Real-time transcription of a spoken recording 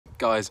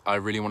Guys, I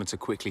really wanted to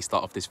quickly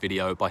start off this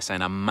video by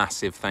saying a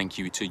massive thank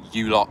you to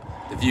you lot,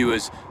 the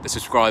viewers, the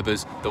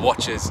subscribers, the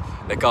watchers,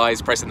 the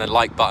guys pressing the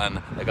like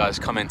button, the guys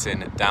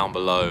commenting down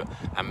below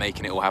and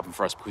making it all happen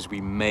for us, because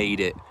we made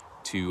it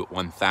to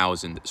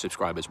 1,000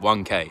 subscribers,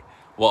 1K.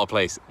 What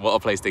a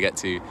place to get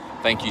to.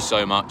 Thank you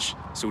so much.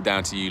 It's all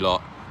down to you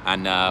lot.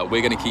 And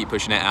we're gonna keep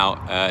pushing it out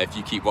if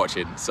you keep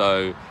watching.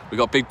 So we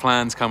got big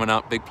plans coming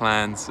up, big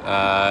plans.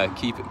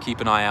 Keep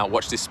an eye out,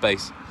 watch this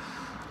space.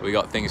 We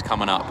got things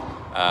coming up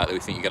that we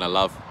think you're gonna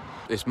love.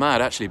 It's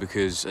mad actually,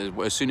 because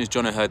as soon as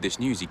Jono heard this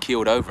news, he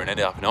keeled over and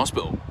ended up in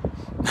hospital.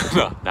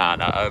 No,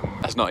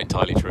 that's not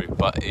entirely true,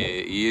 but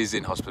he is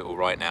in hospital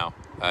right now.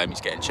 He's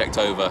getting checked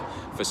over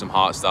for some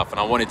heart stuff. And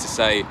I wanted to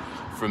say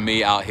from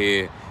me out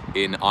here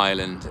in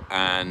Ireland,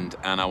 and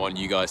I want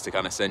you guys to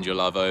kind of send your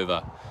love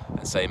over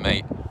and say,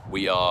 mate,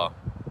 we are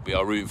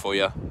rooting for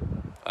you.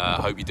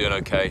 Hope you're doing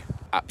okay.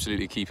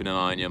 Absolutely keeping an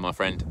eye on you, my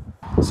friend.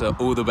 So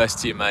all the best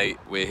to you, mate.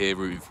 We're here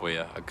rooting for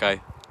you, okay?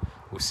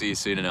 We'll see you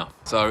soon enough.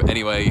 So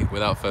anyway,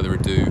 without further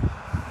ado,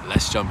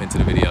 let's jump into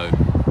the video.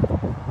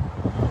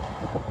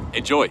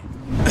 Enjoy.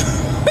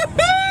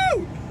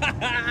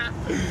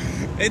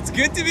 It's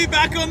good to be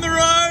back on the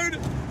road,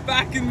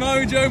 back in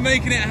Mojo,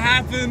 making it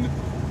happen.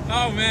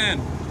 Oh man,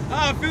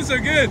 oh, it feels so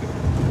good.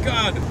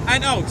 God,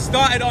 and oh,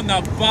 started on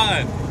the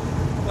button.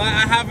 Like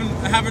I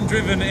haven't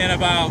driven in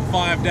about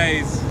 5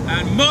 days,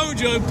 and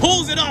Mojo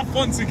pulls it off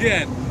once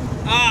again.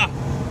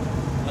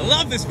 I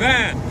love this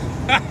van.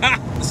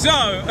 So,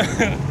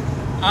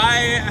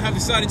 I have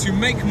decided to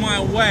make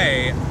my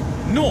way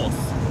north,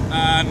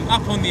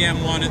 up on the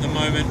M1 at the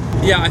moment.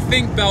 Yeah, I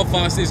think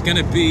Belfast is going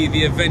to be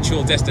the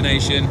eventual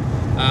destination.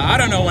 I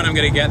don't know when I'm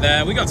going to get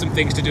there. We got some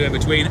things to do in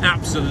between.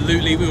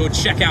 Absolutely, we will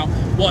check out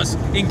what's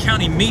in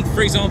County Meath,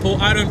 for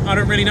example. I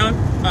don't really know.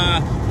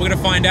 We're going to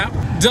find out.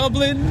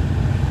 Dublin,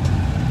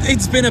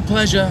 it's been a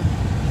pleasure.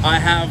 I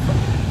have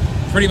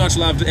pretty much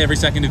loved every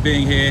second of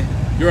being here.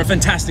 You're a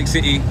fantastic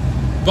city,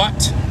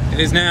 but it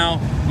is now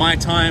my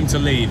time to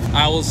leave.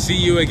 I will see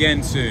you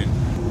again soon.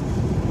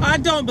 I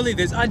don't believe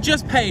this. I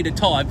just paid a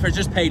toll. I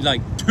just paid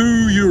like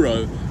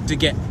 €2 to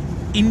get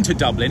into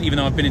Dublin, even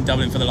though I've been in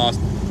Dublin for the last...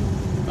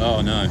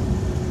 Oh no.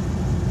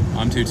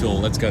 I'm too tall.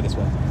 Let's go this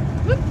way.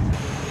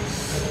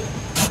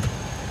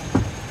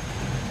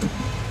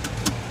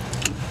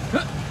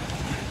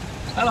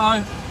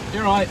 Hello.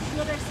 You're right.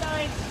 The other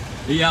side.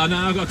 Yeah, no,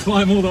 I've got to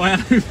climb all the way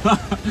over.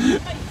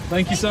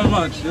 Thank you so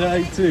much. Yeah,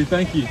 you too.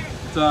 Thank you.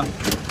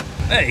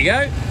 There you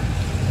go.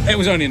 It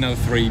was only another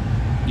 €3.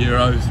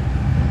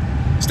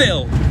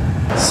 Still,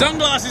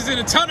 sunglasses in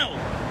a tunnel.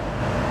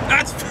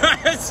 That's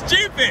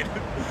stupid.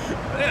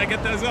 Yeah,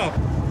 get those off.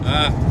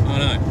 Oh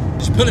no.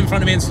 Just pull in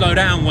front of me and slow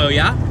down, will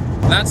ya?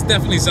 That's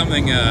definitely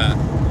something that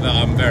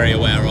I'm very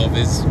aware of,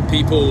 is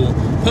people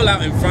pull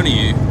out in front of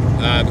you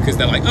because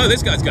they're like, oh,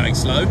 this guy's going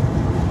slow.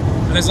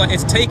 And it's like,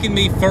 it's taken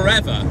me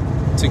forever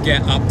to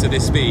get up to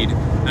this speed,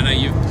 and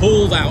you've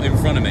pulled out in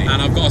front of me,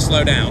 and I've got to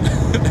slow down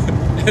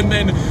and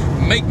then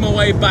make my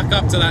way back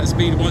up to that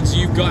speed once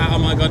you've got out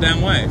of my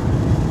goddamn way.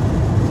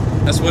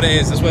 That's what it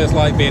is. That's what it's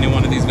like being in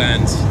one of these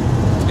vans,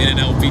 in an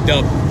LP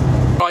dub.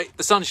 Right,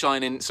 the sun's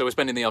shining, so we're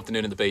spending the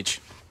afternoon at the beach.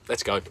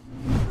 Let's go.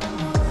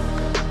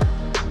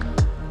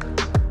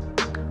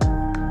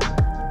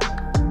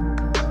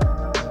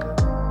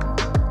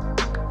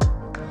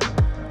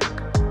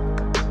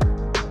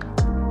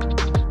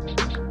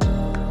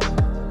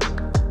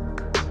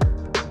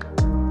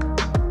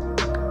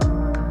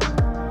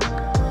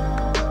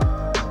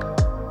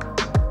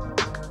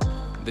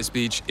 This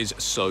beach is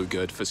so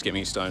good for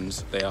skimming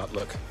stones. They are,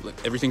 look,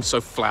 everything's so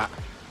flat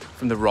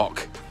from the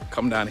rock.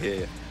 Come down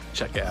here,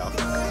 check it out.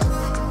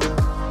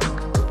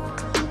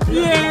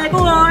 Yeah,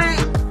 boy!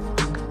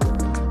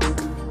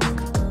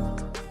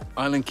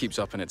 Ireland keeps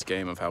up in its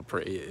game of how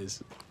pretty it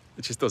is.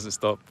 It just doesn't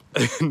stop.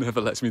 It never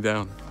lets me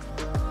down.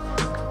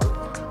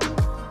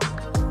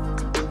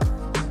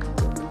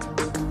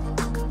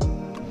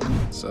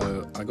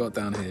 So I got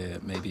down here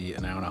maybe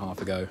an hour and a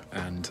half ago,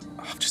 and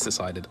I've just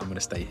decided I'm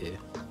gonna stay here.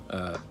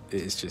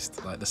 It's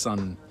just like the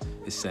sun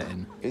is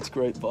setting. It's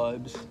great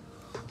vibes.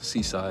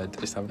 Seaside,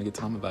 just having a good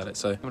time about it.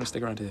 So I'm gonna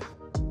stick around here.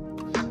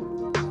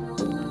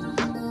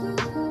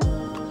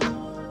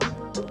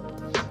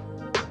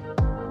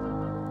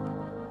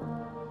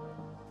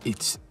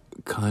 It's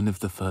kind of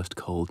the first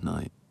cold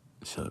night,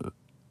 so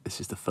this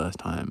is the first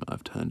time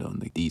I've turned on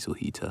the diesel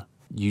heater.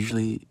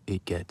 Usually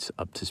it gets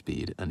up to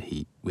speed and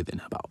heat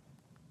within about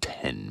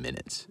 10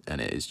 minutes,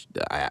 and it is,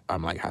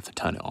 I'm like, have to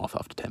turn it off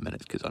after 10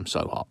 minutes because I'm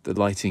so hot. The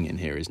lighting in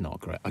here is not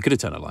great. I could have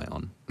turned a light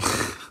on.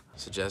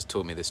 So Jazz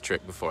taught me this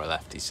trick before I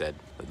left. He said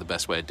that the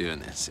best way of doing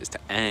this is to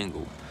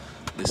angle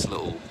this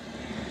little,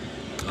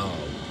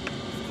 oh,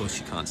 of course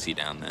you can't see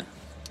down there.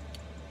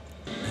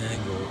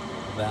 Angle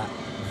that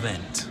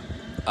vent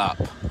up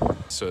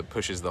so it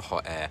pushes the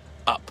hot air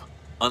up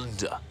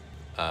under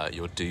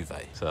your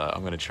duvet. So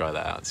I'm gonna try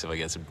that out, see if I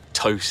get some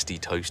toasty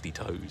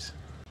toes.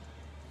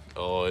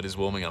 Oh, it is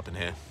warming up in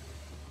here.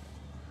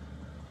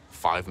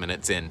 5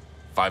 minutes in.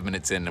 5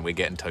 minutes in and we're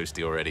getting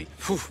toasty already.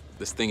 Whew,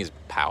 this thing is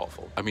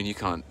powerful. I mean, you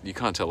can't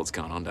tell what's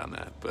going on down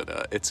there,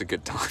 but it's a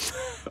good time.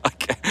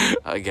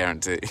 I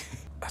guarantee.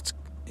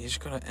 You just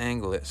gotta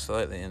angle it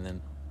slightly and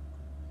then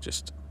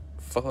just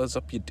follows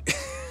up your...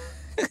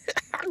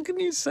 How can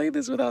you say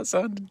this without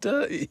sounding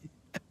dirty?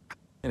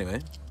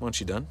 Anyway, once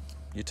you're done,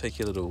 you take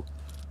your little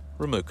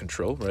remote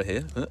control right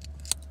here.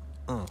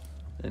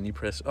 And you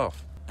press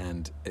off.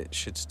 And it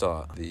should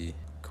start the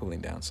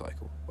cooling down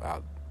cycle.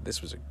 Wow,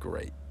 this was a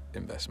great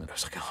investment. It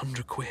was like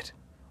 100 quid.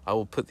 I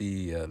will put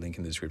the link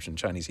in the description.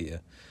 Chinese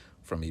heater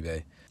from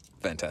eBay.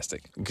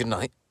 Fantastic. Good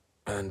night,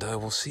 and I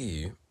will see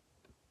you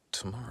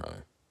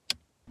tomorrow.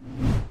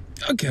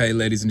 Okay,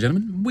 ladies and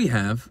gentlemen, we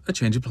have a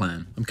change of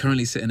plan. I'm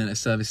currently sitting at a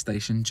service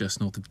station just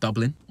north of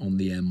Dublin on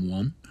the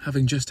M1.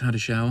 Having just had a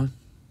shower,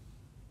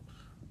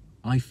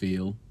 I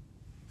feel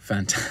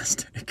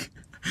fantastic.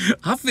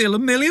 I feel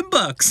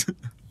 $1,000,000.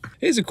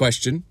 Here's a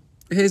question.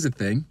 Here's the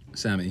thing.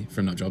 Sammy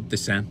from Nutjob,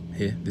 this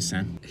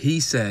Sam. He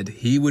said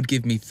he would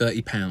give me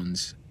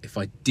 £30 if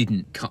I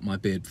didn't cut my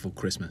beard before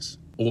Christmas.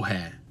 Or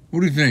hair. What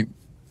do you think?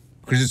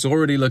 Because it's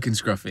already looking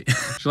scruffy.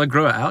 Shall I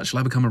grow it out? Shall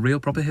I become a real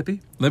proper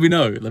hippie? Let me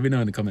know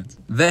in the comments.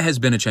 There has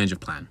been a change of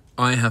plan.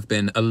 I have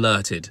been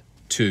alerted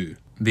to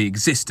the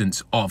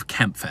existence of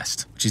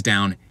Campfest, which is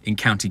down in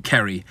County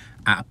Kerry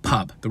at a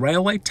pub, the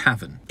Railway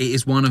Tavern. It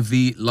is one of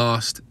the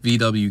last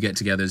VW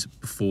get-togethers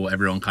before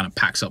everyone kind of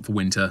packs up for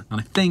winter, and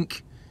I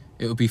think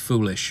it would be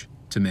foolish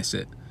to miss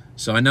it.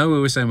 So I know we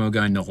were saying we were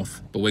going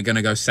north, but we're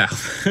gonna go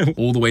south,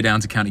 all the way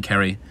down to County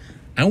Kerry,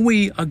 and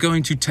we are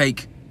going to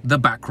take the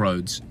back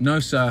roads. No,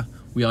 sir,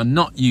 we are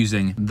not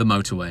using the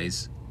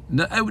motorways.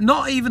 No,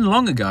 not even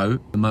long ago,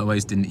 the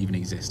motorways didn't even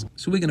exist.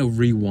 So we're gonna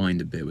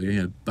rewind a bit. We're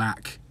gonna go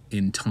back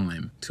in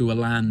time to a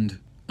land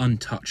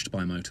untouched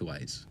by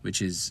motorways,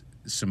 which is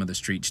some of the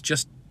streets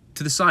just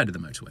to the side of the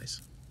motorways.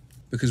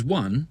 Because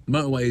one,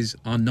 motorways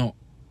are not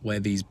where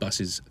these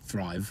buses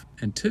thrive,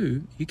 and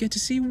two, you get to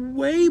see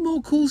way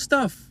more cool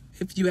stuff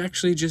if you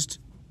actually just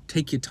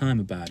take your time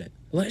about it.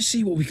 Let's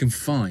see what we can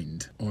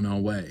find on our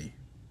way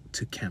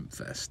to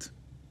Campfest,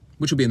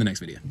 which will be in the next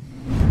video.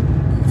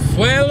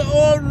 Well,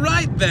 all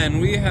right then,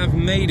 we have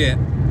made it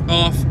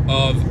off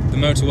of the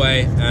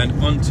motorway and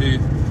onto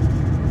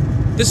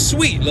the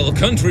sweet little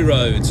country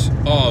roads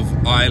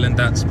of Ireland.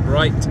 That's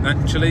right,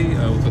 actually.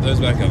 I will put those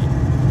back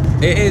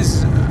on. It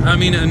is, I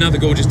mean, another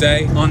gorgeous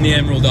day on the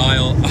Emerald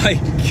Isle. I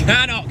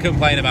cannot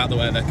complain about the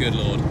weather, good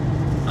lord.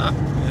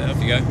 Yeah,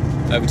 off you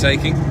go.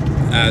 Overtaking,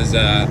 as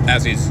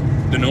is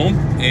the norm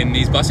in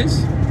these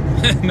buses.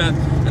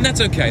 And that's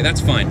okay,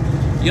 that's fine.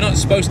 You're not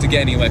supposed to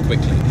get anywhere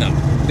quickly, no.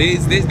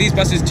 These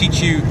buses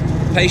teach you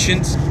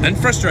patience and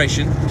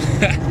frustration,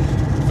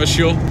 for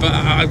sure. But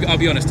I'll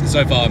be honest,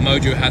 so far,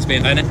 Mojo has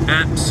been an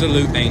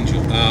absolute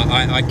angel.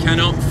 I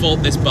cannot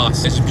fault this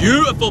bus. It's a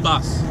beautiful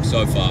bus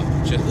so far.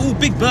 Oh,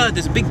 big bird,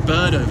 there's a big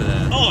bird over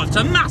there. Oh, it's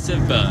a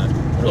massive bird.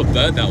 What a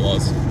bird that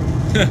was.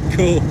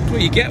 Cool. That's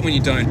what you get when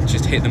you don't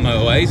just hit the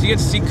motorways. You get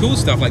to see cool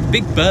stuff like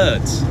big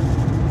birds.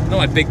 Not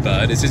like Big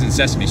Bird, this isn't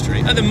Sesame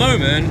Street. At the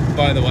moment,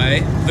 by the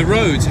way, the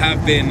roads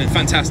have been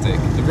fantastic.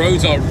 The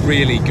roads are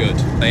really good.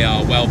 They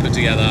are well put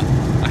together.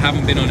 I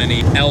haven't been on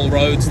any L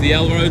roads. The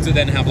L roads that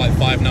then have like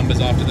 5 numbers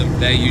after them,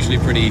 they're usually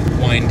pretty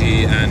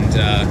windy and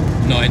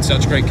not in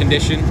such great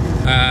condition.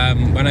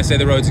 When I say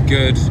the roads are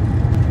good,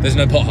 there's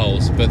no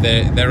potholes, but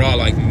there are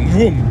like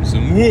whooms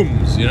and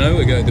whooms, you know?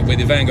 Where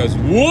the van goes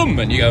whoom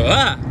and you go,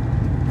 ah!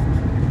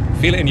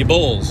 Feel it in your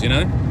balls, you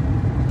know?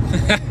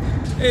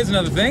 Here's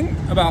another thing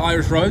about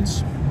Irish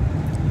roads.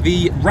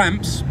 The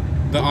ramps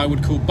that I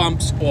would call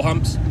bumps or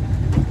humps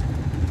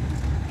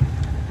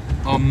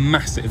are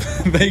massive.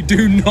 They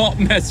do not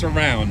mess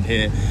around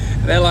here.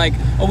 They're like,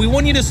 oh, we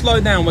want you to slow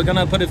down. We're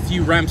gonna put a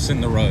few ramps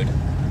in the road.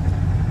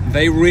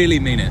 They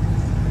really mean it.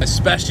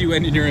 Especially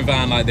when you're in a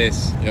van like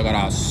this. You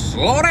gotta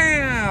slow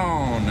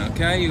down,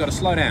 okay? You gotta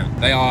slow down.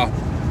 They are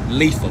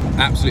lethal,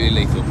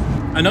 absolutely lethal.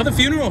 Another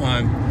funeral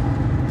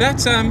home.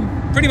 That's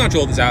pretty much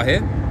all that's out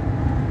here.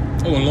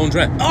 Oh, a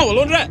laundrette. Oh,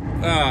 a laundrette!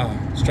 Ah,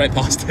 straight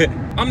past it.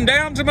 I'm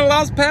down to my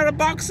last pair of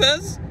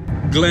boxers.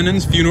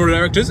 Glennon's funeral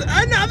directors.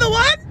 Another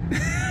one!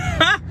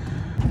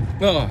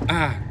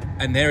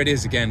 And there it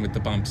is again with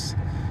the bumps.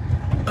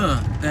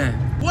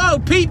 Whoa,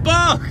 peat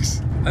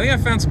bogs! I think I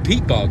found some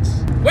peat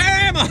bogs. Where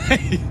am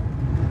I?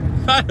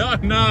 I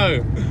don't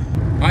know.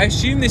 I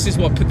assume this is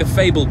what the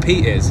fabled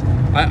peat is.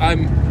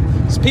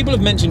 People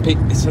have mentioned peat.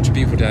 It's such a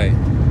beautiful day.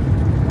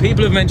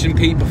 People have mentioned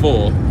peat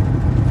before,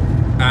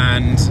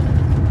 and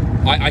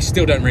I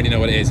still don't really know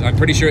what it is. I'm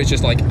pretty sure it's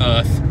just like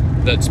earth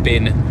that's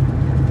been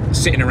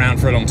sitting around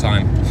for a long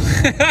time.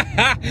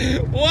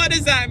 What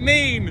does that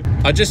mean?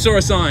 I just saw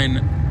a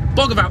sign,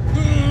 Bog of Allen.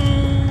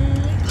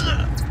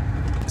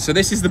 So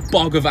this is the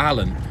Bog of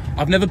Allen.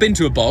 I've never been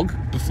to a bog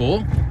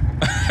before.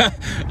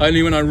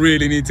 Only when I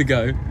really need to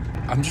go.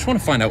 I just want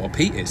to find out what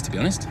peat is, to be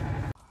honest.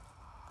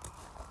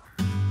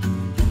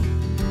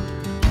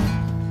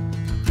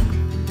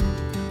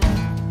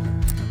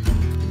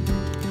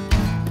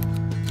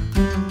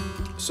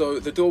 So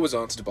the door was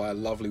answered by a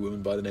lovely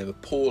woman by the name of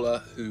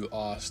Paula, who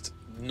asked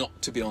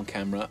not to be on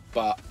camera,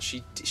 but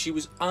she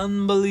was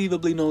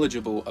unbelievably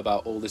knowledgeable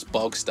about all this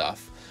bog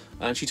stuff.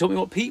 And she told me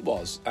what peat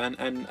was, and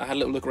I had a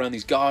little look around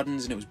these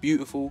gardens, and it was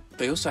beautiful.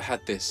 They also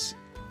had this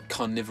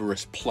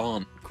carnivorous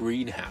plant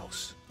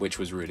greenhouse, which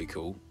was really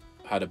cool.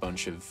 Had a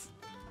bunch of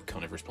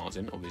carnivorous plants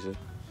in, obviously.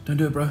 Don't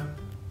do it, bro.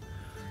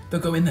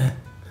 Don't go in there.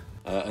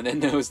 And then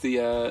there was the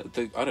I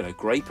don't know,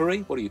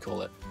 grapery? What do you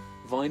call it?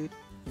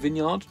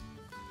 Vineyard?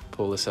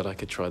 Paula said I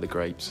could try the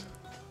grapes.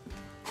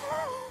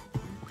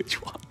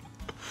 Which one?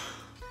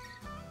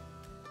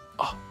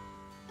 Oh.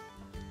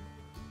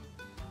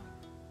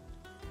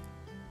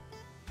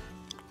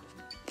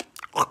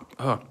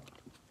 Oh.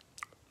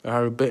 It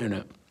had a bit in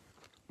it.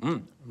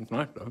 It's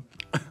nice though.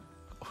 I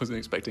wasn't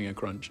expecting a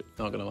crunch,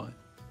 not gonna lie.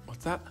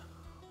 What's that?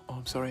 Oh,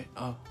 I'm sorry.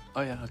 Oh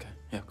yeah, okay.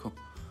 Yeah, cool.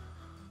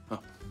 Oh,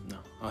 no,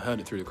 I heard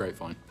it through the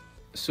grapevine.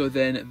 So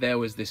then there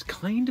was this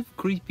kind of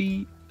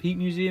creepy peat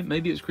museum.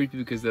 Maybe it was creepy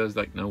because there was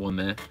like no one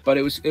there, but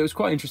it was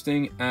quite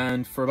interesting.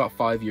 And for about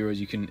 €5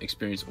 you can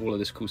experience all of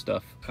this cool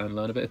stuff and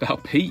learn a bit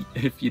about peat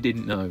if you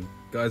didn't know.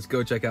 Guys,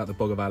 go check out the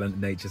Bog of Allen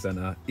Nature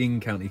Centre in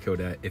County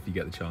Kildare if you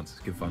get the chance.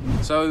 It's good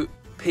fun. So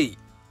peat,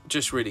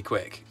 just really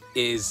quick,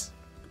 is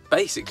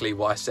basically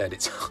what I said.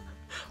 It's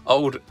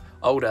old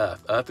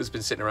Earth. Earth has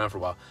been sitting around for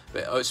a while,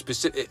 but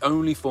it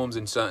only forms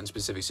in certain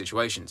specific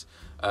situations.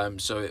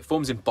 So it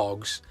forms in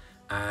bogs,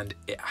 and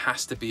it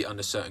has to be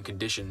under certain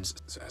conditions.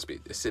 So it has to be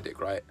acidic,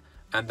 right?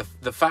 And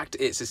the fact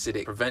it's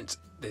acidic prevents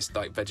this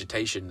like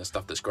vegetation, the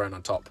stuff that's growing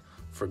on top,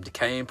 from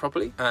decaying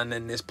properly. And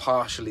then this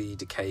partially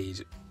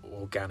decayed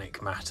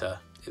organic matter,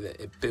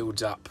 it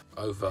builds up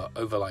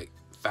over like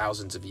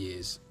thousands of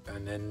years,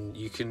 and then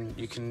you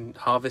can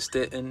harvest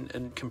it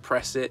and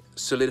compress it,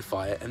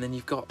 solidify it, and then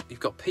you've got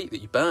peat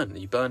that you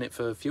burn it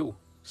for fuel.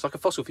 It's like a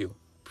fossil fuel.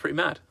 Pretty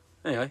mad.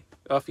 Anyway,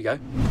 off you go.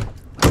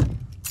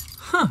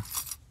 Huh.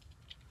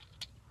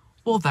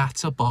 Well,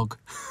 that's a bog.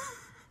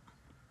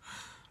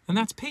 And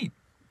that's peat.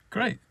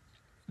 Great.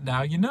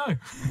 Now you know.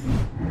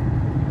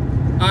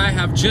 I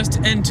have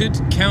just entered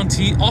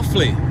County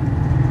Offaly,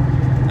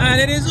 and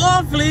it is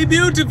awfully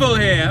beautiful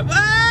here.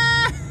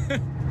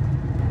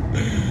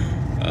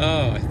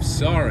 Oh, I'm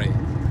sorry.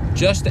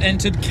 Just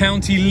entered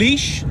County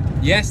Laois.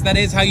 Yes, that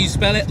is how you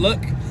spell it. Look.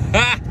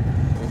 Ah!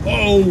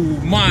 Oh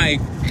my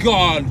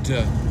God.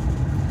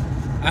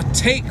 I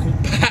take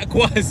back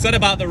what I said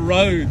about the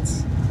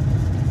roads.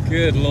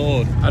 Good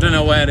Lord. I don't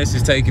know where this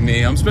is taking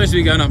me. I'm supposed to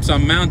be going up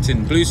some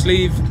mountain. Blue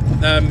Sleeve,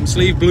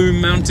 Sleeve Bloom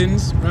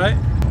Mountains, right?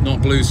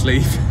 Not Blue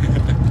Sleeve.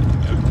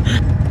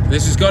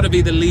 This has got to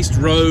be the least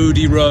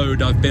roady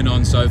road I've been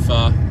on so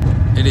far.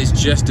 It is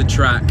just a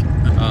track.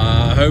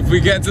 I hope we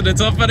get to the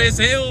top of this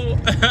hill.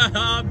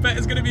 I bet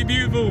it's gonna be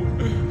beautiful.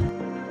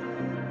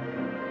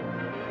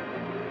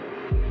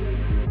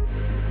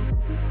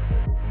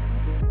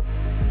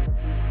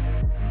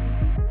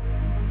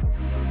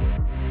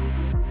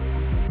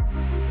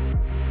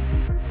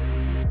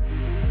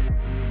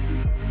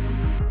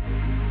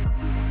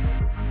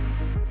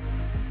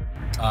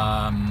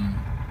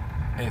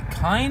 It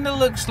kind of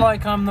looks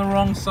like I'm the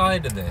wrong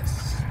side of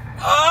this.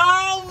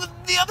 Oh,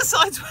 the other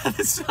side's where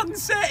the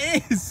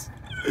sunset is.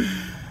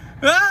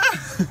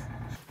 Ah!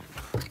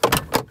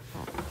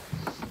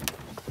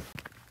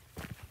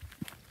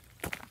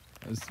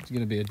 It's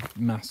gonna be a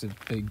massive,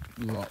 big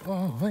lot.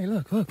 Oh, wait,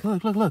 look. Open.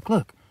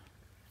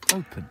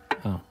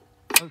 Oh,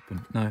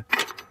 open. No.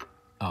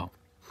 Oh.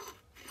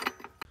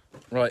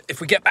 Right,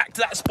 if we get back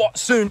to that spot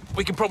soon,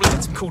 we can probably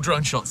get some cool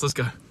drone shots. Let's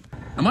go.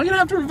 Am I gonna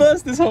have to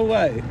reverse this whole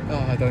way? Oh,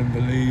 I don't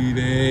believe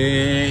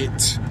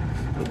it.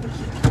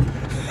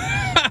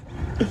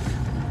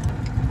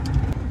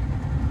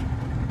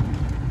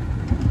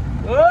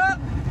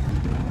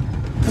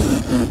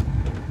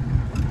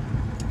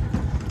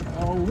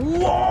 Oh,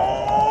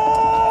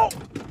 whoa!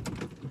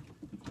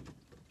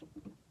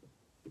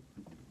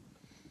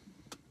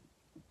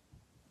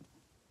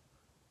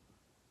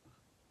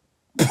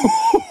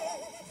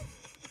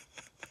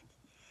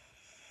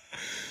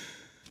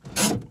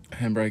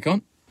 Handbrake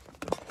on.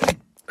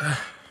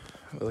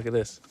 Look at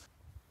this.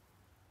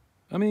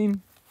 I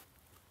mean,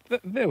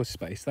 there was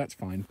space, that's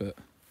fine, but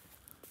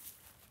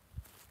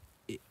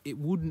it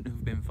wouldn't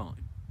have been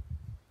fine.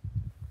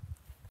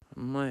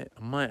 I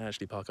might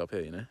actually park up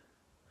here, you know?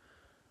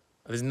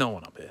 There's no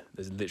one up here.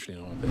 There's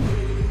literally no one up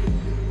here.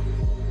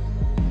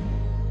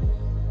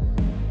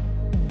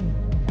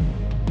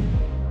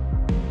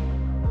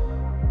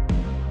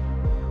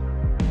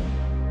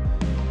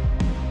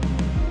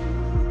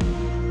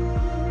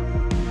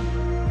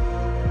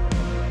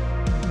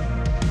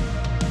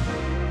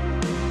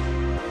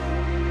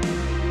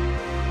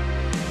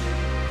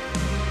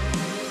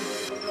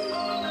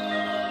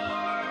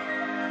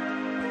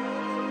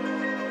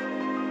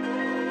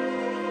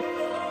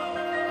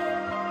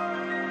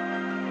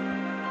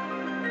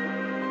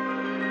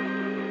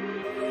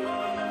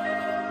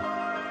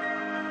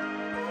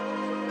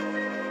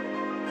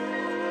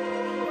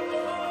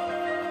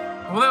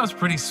 Well, that was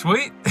pretty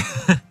sweet.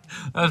 That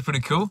was pretty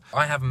cool.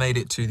 I have made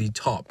it to the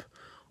top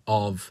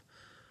of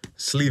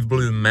Sleeve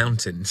Bloom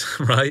Mountains,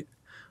 right?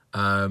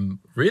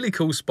 Really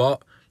cool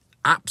spot.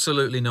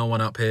 Absolutely no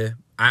one up here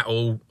at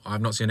all.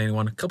 I've not seen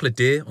anyone. A couple of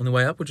deer on the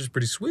way up, which is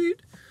pretty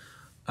sweet.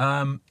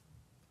 I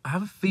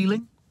have a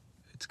feeling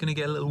it's going to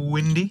get a little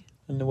windy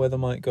and the weather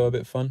might go a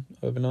bit fun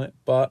overnight,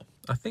 but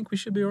I think we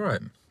should be all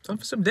right. Time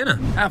for some dinner.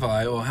 Have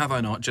I, or have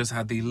I not, just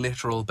had the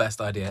literal best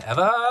idea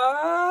ever?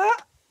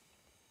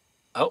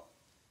 Oh.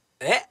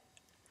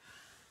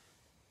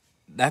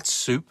 That's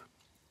soup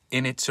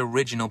in its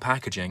original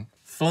packaging,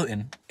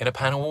 floating in a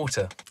pan of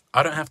water.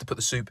 I don't have to put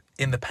the soup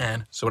in the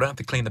pan, so I don't have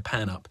to clean the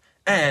pan up.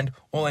 And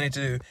all I need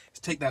to do is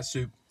take that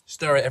soup,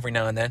 stir it every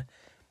now and then,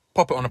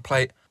 pop it on a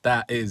plate.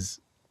 That is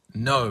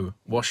no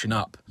washing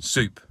up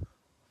soup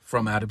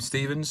from Adam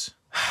Stevens.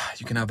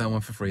 You can have that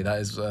one for free. That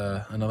is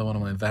another one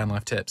of my van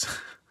life tips.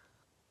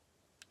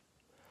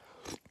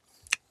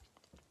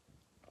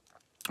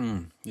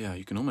 Yeah,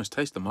 you can almost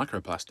taste the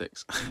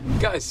microplastics.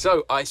 Guys,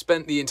 so I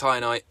spent the entire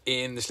night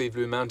in the Sleepy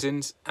Blue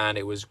Mountains and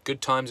it was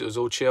good times, it was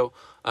all chill.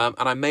 And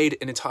I made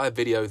an entire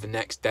video the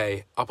next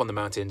day up on the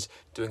mountains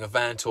doing a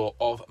van tour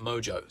of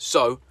Mojo.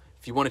 So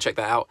if you want to check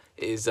that out,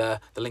 the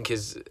link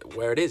is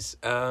where it is.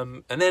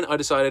 And then I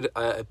decided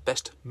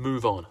best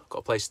move on. Got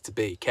a place to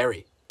be,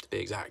 Kerry, to be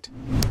exact.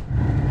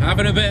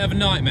 Having a bit of a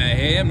nightmare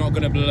here, I'm not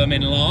going to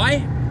blooming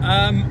lie.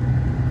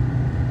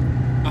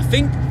 I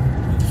think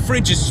the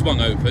fridge has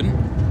swung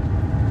open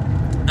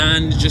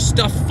and just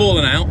stuff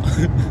fallen out.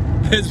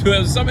 There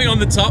was something on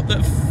the top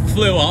that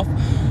flew off.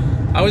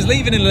 I was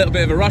leaving in a little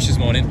bit of a rush this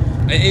morning.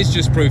 It is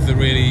just proof that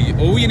really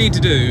all you need to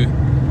do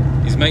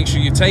is make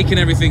sure you've taken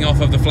everything off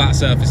of the flat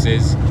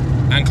surfaces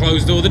and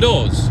closed all the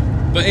doors.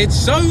 But it's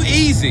so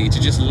easy to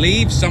just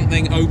leave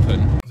something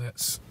open.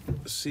 Let's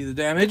see the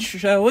damage,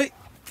 shall we?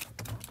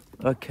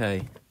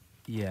 Okay,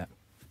 yeah.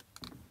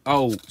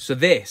 Oh, so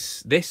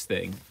this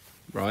thing,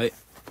 right?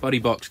 Buddy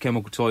box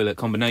chemical toilet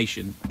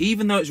combination.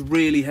 Even though it's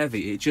really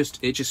heavy, it just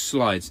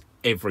slides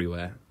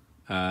everywhere.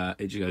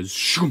 It just goes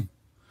zoom.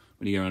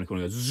 When you go around the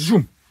corner, it goes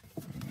zoom.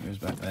 It goes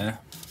back there.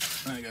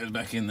 And it goes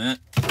back in there.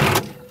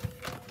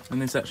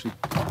 And this actually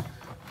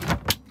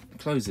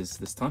closes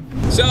this time.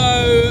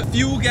 So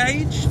fuel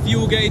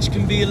gauge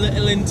can be a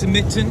little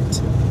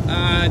intermittent,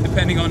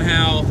 depending on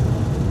how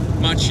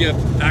much you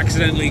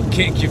accidentally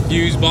kick your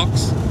fuse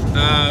box.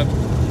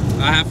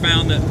 I have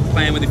found that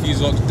playing with the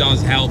fuse box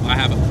does help.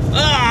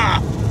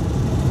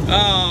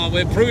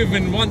 We're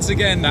proving once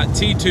again that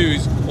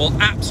T2s will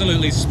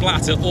absolutely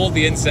splatter all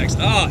the insects.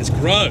 It's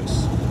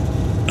gross.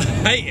 I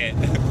hate it.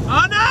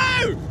 Oh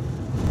no!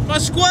 My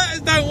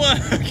squirters don't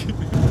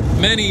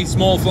work. Many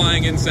small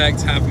flying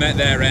insects have met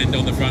their end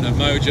on the front of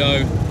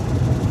Mojo.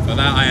 For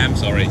that I am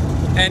sorry.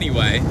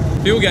 Anyway,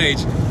 fuel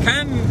gauge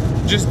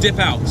can just dip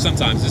out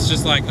sometimes. It's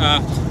just like,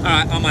 all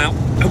right, I'm out.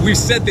 And we've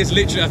said this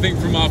literally, I think,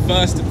 from our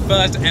first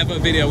ever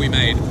video we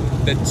made.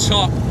 The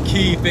top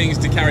key things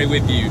to carry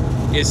with you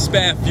is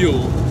spare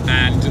fuel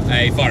and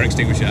a fire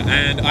extinguisher.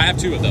 And I have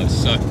 2 of those,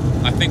 so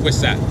I think we're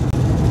set.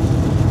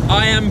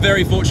 I am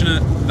very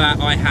fortunate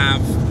that I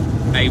have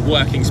a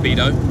working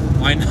Speedo.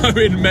 I know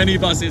in many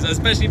buses,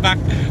 especially back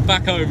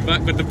home,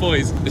 back with the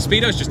boys, the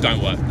Speedos just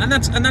don't work. And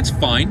that's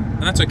fine,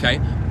 and that's okay.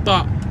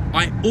 But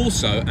I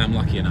also am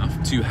lucky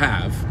enough to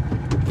have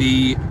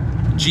the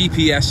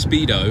GPS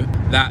Speedo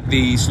that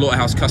the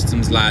Slaughterhouse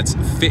Customs lads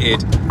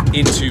fitted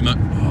into my...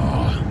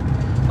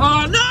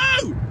 Oh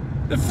no!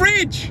 The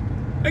fridge!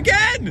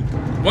 Again!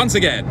 Once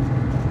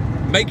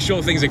again, make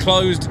sure things are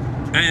closed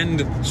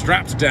and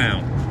strapped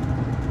down.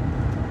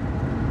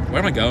 Where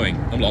am I going?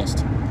 I'm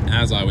lost.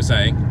 As I was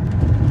saying,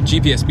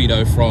 GPS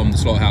Speedo from the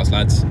Slaughterhouse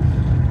lads,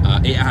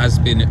 it has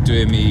been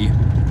doing me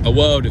a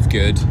world of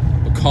good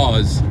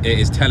because it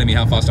is telling me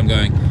how fast I'm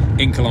going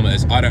in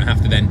kilometers. I don't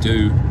have to then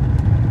do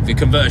the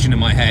conversion in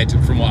my head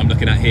from what I'm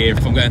looking at here.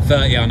 If I'm going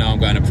 30, I know I'm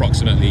going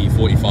approximately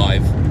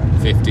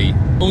 45, 50.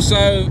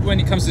 Also, when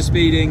it comes to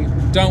speeding,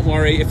 don't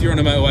worry, if you're on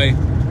a motorway,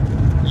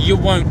 you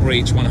won't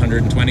reach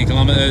 120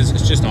 kilometers.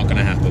 It's just not going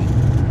to happen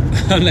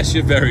unless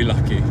you're very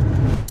lucky.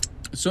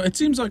 So it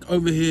seems like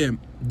over here,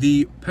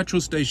 the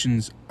petrol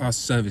stations are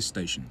service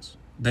stations.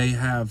 They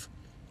have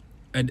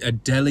a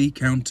deli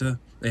counter,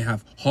 they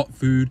have hot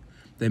food,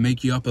 they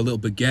make you up a little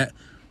baguette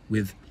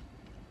with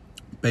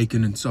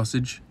bacon and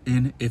sausage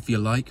in, if you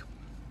like.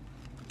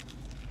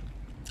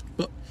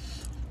 But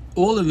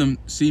all of them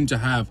seem to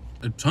have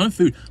a ton of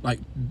food, like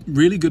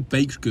really good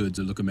baked goods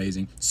that look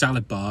amazing,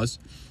 salad bars,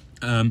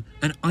 and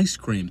ice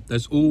cream.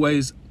 There's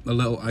always a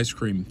little ice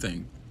cream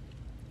thing,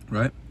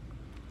 right?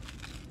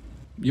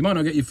 You might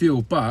not get your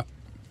fuel, but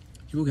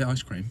you will get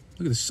ice cream.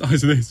 Look at the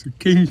size of this, a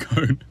king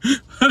cone.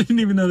 I didn't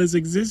even know this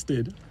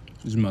existed.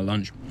 This is my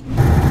lunch.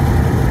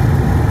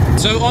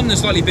 So on the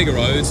slightly bigger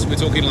roads, we're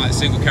talking like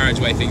single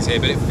carriageway things here,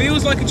 but it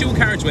feels like a dual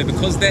carriageway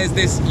because there's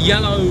this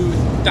yellow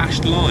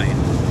dashed line,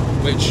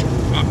 which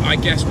I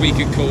guess we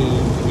would call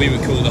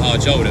the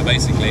hard shoulder,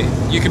 basically.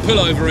 You can pull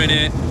over in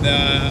it.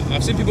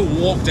 I've seen people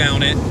walk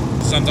down it.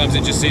 Sometimes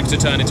it just seems to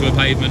turn into a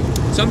pavement.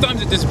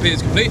 Sometimes it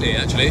disappears completely,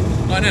 actually.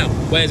 Like now,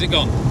 where's it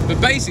gone? But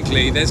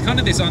basically, there's kind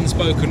of this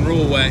unspoken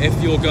rule where if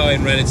you're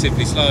going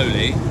relatively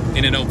slowly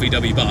in an old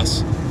VW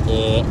bus,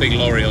 or a big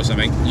lorry or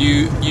something,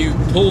 you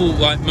pull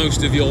like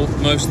most of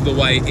the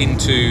way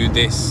into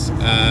this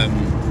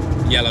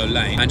yellow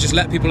lane and just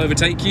let people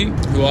overtake you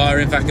who are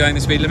in fact going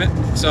the speed limit.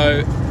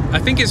 So I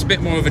think it's a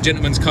bit more of a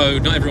gentleman's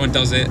code. Not everyone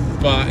does it,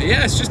 but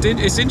yeah,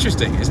 it's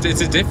interesting.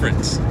 It's a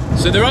difference.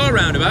 So there are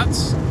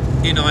roundabouts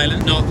in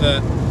Ireland. Not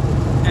that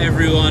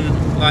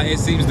everyone, like, it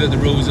seems that the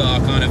rules are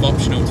kind of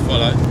optional to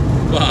follow,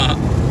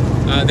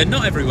 but they're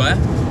not everywhere.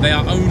 They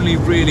are only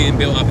really in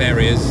built-up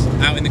areas.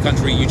 Out in the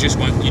country, you just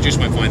won't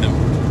find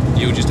them.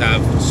 You'll just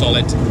have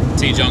solid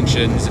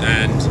T-junctions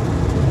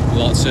and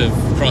lots of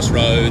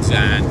crossroads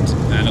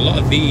and a lot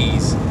of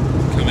V's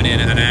coming in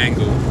at an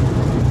angle.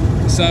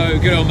 So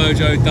good old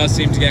Mojo does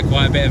seem to get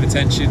quite a bit of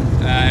attention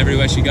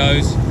everywhere she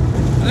goes.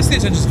 And that's the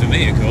attention's for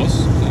me, of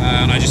course.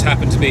 And I just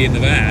happen to be in the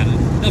van.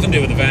 Nothing to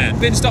do with the van.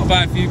 Been stopped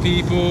by a few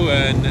people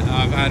and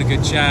I've had a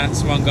good chat.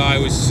 One guy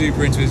was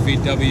super into his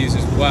VWs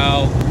as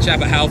well.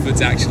 Chap at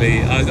Halfords,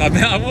 actually.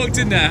 I walked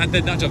in there, had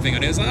the Nutjob thing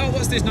on it. I was like, oh,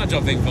 what's this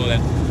Nutjob thing for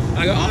then? And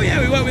I go, oh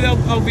yeah, we work with old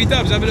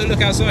VWs. Have a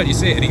look outside, you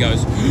see it. And he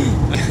goes,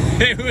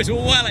 he was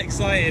well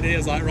excited. He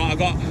was like, right,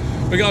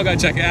 we gotta go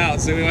check it out.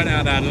 So we went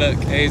out and had a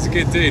look. He's a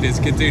good dude,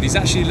 He's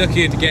actually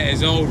looking to get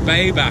his old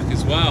bay back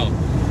as well.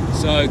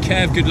 So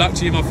Kev, good luck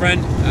to you, my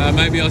friend.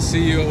 Maybe I'll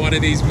see you at one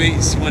of these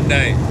meets one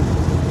day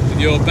with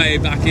your bay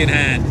back in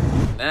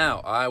hand.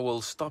 Now, I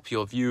will stop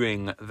your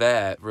viewing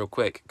there real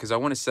quick because I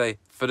want to say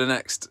for the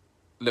next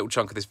little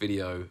chunk of this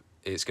video,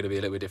 it's going to be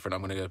a little bit different.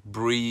 I'm going to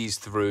breeze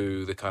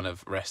through the kind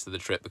of rest of the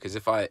trip because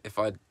if I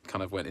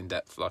kind of went in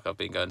depth like I've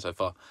been going so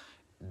far,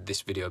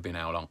 this video would be an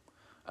hour long.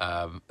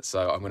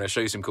 So I'm going to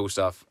show you some cool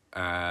stuff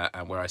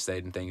and where I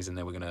stayed and things, and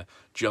then we're going to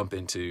jump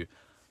into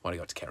when I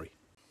got to Kerry.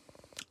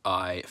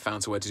 I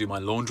found somewhere to do my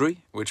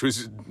laundry, which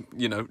was,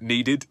 you know,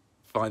 needed.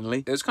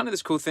 Finally, there's kind of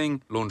this cool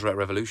thing, laundrette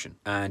revolution,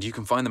 and you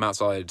can find them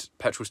outside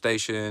petrol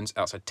stations,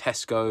 outside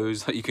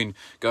Tesco's. You can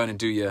go in and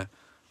do your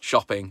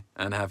shopping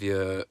and have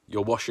your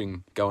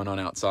washing going on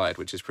outside,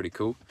 which is pretty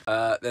cool.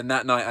 Then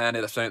that night I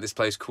ended up staying at this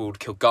place called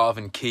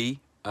Kilgarvan Quay,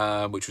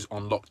 which was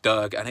on Loch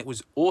Derg, and it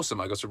was awesome.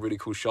 I got some really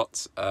cool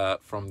shots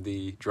from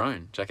the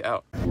drone. Check it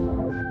out.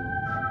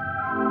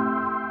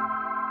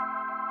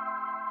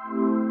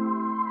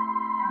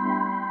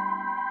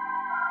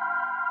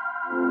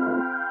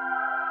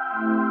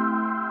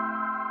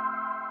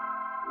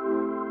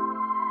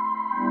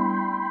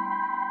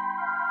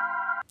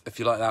 If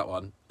you like that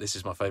one, this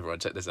is my favourite one.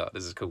 Check this out.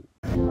 This is cool.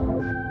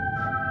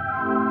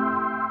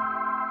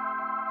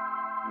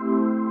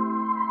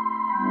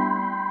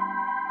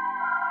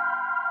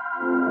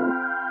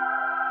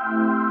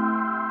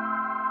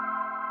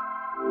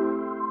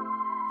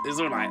 This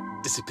all like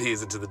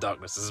disappears into the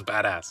darkness. This is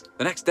badass.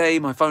 The next day,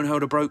 my phone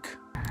holder broke.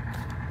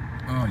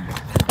 Oh yeah.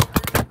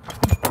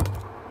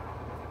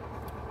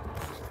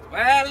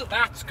 Well,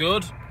 that's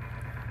good.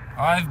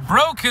 I've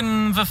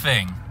broken the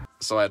thing.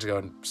 So I had to go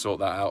and sort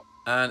that out.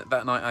 And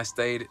that night I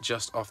stayed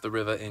just off the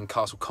river in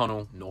Castle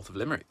Connell, north of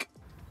Limerick.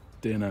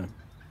 Dinner.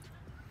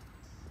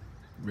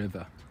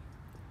 River.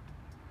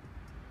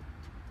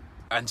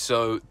 And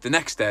so the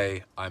next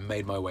day I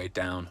made my way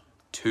down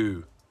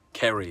to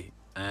Kerry,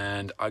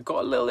 and I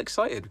got a little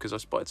excited because I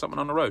spotted someone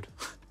on the road.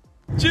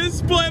 Just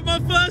spotted my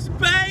first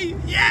bay!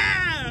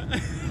 Yeah!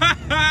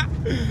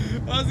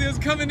 As he was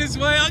coming this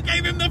way, I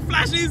gave him the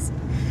flashes.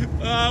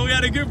 We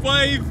had a good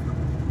wave.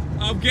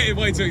 I'm getting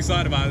way too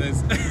excited about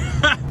this.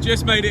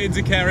 Just made it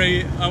into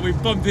Kerry. We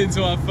bumped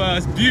into our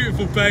first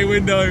beautiful bay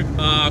window.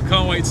 I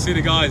can't wait to see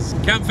the guys.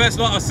 Campfest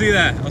lot, I'll see you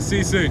there. I'll see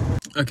you soon.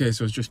 Okay,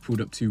 so I was just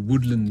pulled up to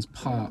Woodlands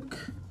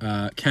Park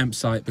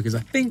campsite because I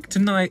think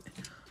tonight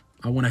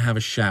I want to have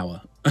a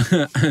shower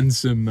and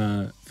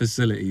some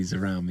facilities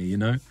around me, you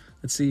know?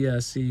 Let's see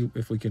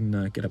if we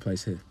can get a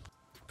place here.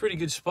 Pretty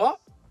good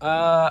spot.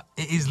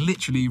 It is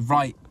literally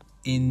right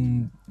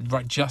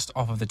just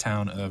off of the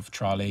town of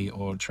Tralee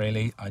or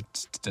Tralee. I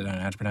don't know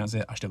how to pronounce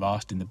it. I should have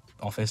asked in the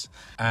office.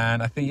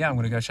 And I think, yeah, I'm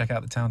going to go check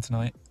out the town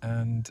tonight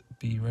and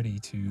be ready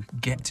to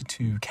get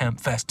to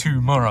Campfest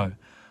tomorrow.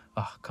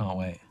 Oh, can't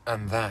wait.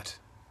 And that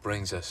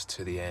brings us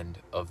to the end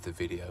of the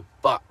video.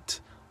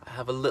 But I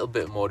have a little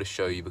bit more to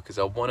show you because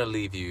I want to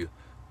leave you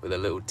with a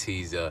little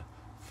teaser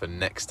for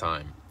next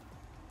time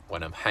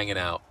when I'm hanging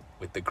out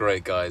with the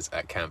great guys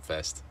at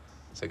Campfest.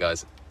 So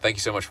guys, thank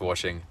you so much for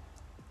watching.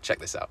 Check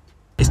this out.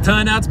 It's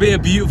turned out to be a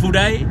beautiful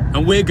day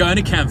and we're going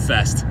to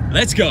Campfest.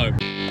 Let's go.